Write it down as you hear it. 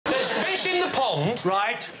fish in the pond.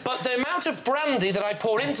 Right. But the amount of brandy that I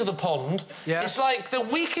pour into the pond is like the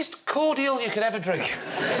weakest cordial you could ever drink.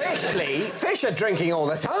 Fish, Lee. Fish are drinking all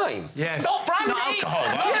the time. Yes. Not brandy! Not alcohol,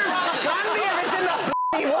 Brandy if it's in the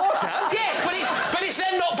bloody water. Yes, but it's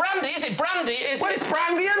then not brandy, is it? Brandy is... Well, it's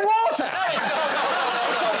brandy and water. No, it's not.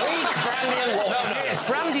 It's a weak brandy and water. No, it is.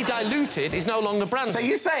 Brandy diluted is no longer brandy. So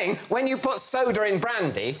you're saying when you put soda in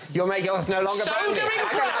brandy, you'll make it no longer brandy? Soda in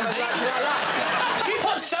brandy? You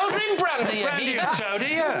put soda in brandy, Brandy and soda,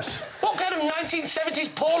 yes. What kind of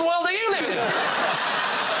 1970s porn world are you living in?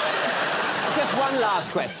 Just one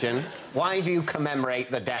last question. Why do you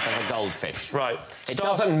commemorate the death of a goldfish? Right. It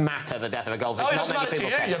doesn't matter, the death of a goldfish. Oh, it Not doesn't many matter to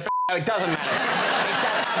people you, care. No, it doesn't matter.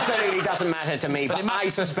 It absolutely doesn't matter to me, but I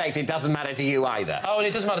suspect it doesn't matter to you either. Oh, and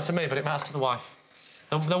it doesn't matter to me, but it matters to the wife.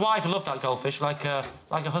 The wife loved that goldfish like a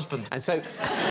husband. And so...